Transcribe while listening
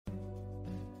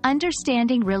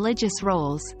Understanding Religious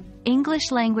Roles,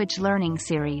 English Language Learning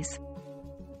Series.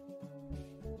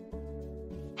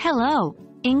 Hello,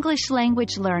 English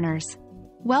language learners.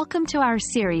 Welcome to our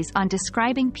series on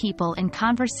describing people in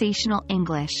conversational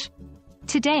English.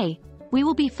 Today, we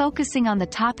will be focusing on the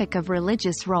topic of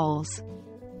religious roles.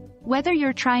 Whether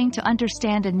you're trying to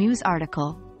understand a news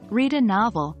article, read a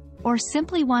novel, or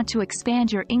simply want to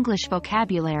expand your English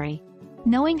vocabulary,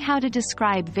 knowing how to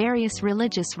describe various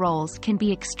religious roles can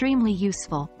be extremely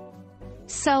useful.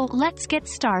 So, let's get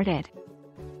started.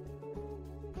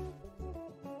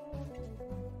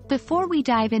 Before we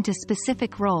dive into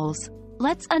specific roles,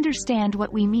 let's understand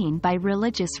what we mean by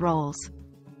religious roles.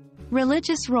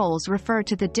 Religious roles refer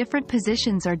to the different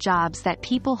positions or jobs that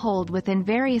people hold within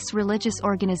various religious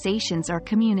organizations or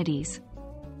communities.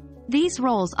 These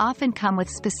roles often come with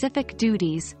specific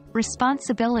duties,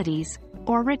 responsibilities,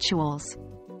 or rituals.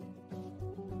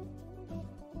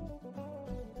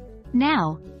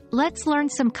 Now, let's learn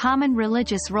some common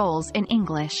religious roles in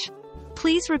English.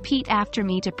 Please repeat after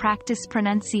me to practice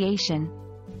pronunciation.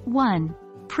 1.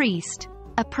 Priest.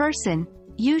 A person,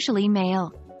 usually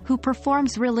male, who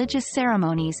performs religious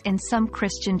ceremonies in some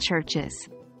Christian churches.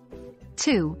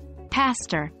 2.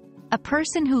 Pastor. A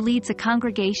person who leads a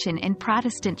congregation in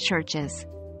Protestant churches.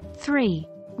 3.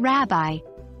 Rabbi.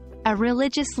 A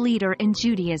religious leader in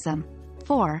Judaism.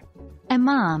 4.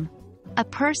 Imam. A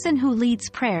person who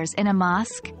leads prayers in a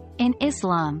mosque, in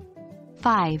Islam.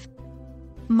 5.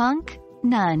 Monk,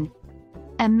 nun.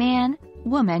 A man,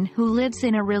 woman who lives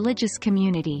in a religious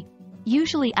community,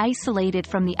 usually isolated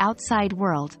from the outside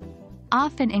world,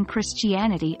 often in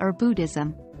Christianity or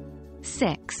Buddhism.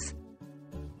 6.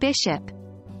 Bishop.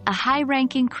 A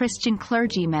high-ranking Christian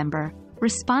clergy member,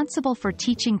 responsible for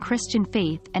teaching Christian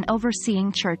faith and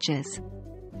overseeing churches.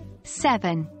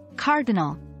 7.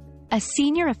 Cardinal. A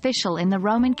senior official in the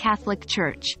Roman Catholic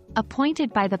Church,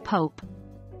 appointed by the Pope.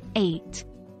 8.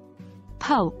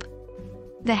 Pope.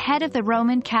 The head of the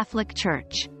Roman Catholic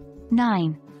Church.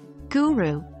 9.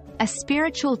 Guru. A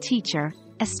spiritual teacher,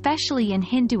 especially in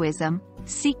Hinduism,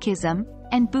 Sikhism,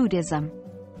 and Buddhism.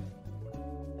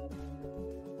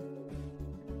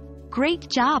 Great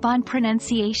job on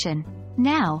pronunciation.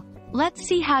 Now, let's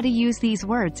see how to use these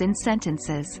words in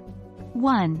sentences.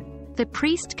 1. The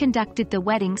priest conducted the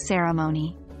wedding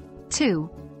ceremony. 2.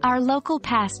 Our local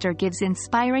pastor gives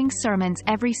inspiring sermons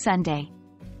every Sunday.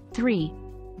 3.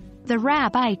 The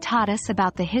rabbi taught us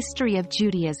about the history of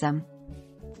Judaism.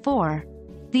 4.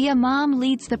 The imam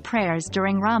leads the prayers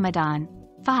during Ramadan.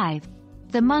 5.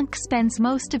 The monk spends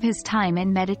most of his time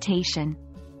in meditation.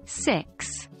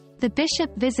 6. The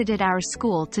bishop visited our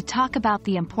school to talk about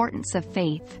the importance of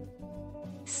faith.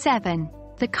 7.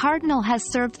 The cardinal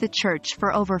has served the church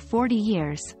for over 40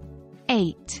 years.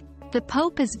 8. The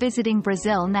Pope is visiting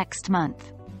Brazil next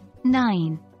month.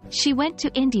 9. She went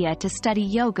to India to study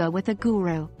yoga with a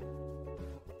guru.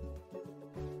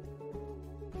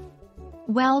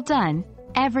 Well done,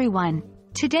 everyone.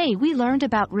 Today we learned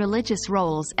about religious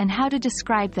roles and how to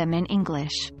describe them in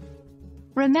English.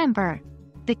 Remember,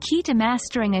 the key to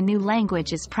mastering a new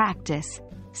language is practice,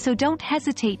 so don't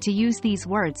hesitate to use these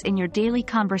words in your daily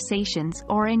conversations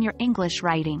or in your English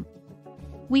writing.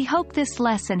 We hope this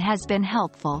lesson has been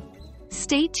helpful.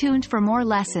 Stay tuned for more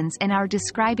lessons in our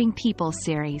Describing People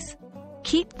series.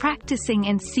 Keep practicing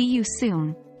and see you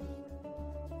soon.